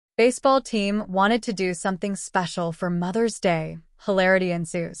Baseball team wanted to do something special for Mother's Day. Hilarity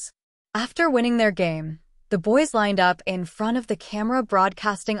ensues. After winning their game, the boys lined up in front of the camera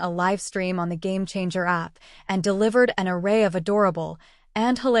broadcasting a live stream on the Game Changer app and delivered an array of adorable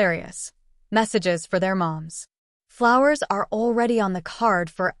and hilarious messages for their moms. Flowers are already on the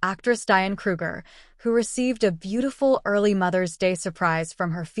card for actress Diane Kruger, who received a beautiful early Mother's Day surprise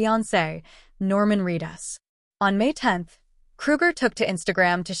from her fiancé, Norman Reedus. On May 10th, Kruger took to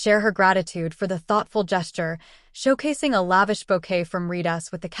Instagram to share her gratitude for the thoughtful gesture, showcasing a lavish bouquet from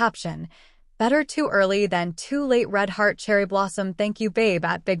Reedus with the caption, "Better too early than too late, red heart cherry blossom, thank you babe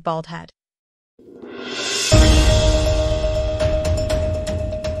at Big Bald Head."